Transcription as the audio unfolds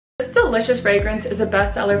This delicious fragrance is a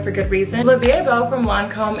bestseller for good reason. La Vie Belle from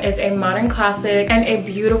Lancome is a modern classic and a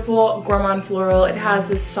beautiful gourmand floral. It has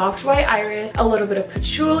this soft white iris, a little bit of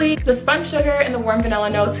patchouli. The spun sugar and the warm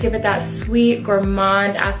vanilla notes give it that sweet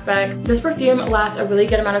gourmand aspect. This perfume lasts a really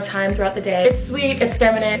good amount of time throughout the day. It's sweet, it's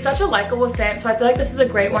feminine, it's such a likable scent, so I feel like this is a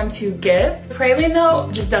great one to give. The praline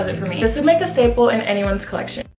though just does it for me. This would make a staple in anyone's collection.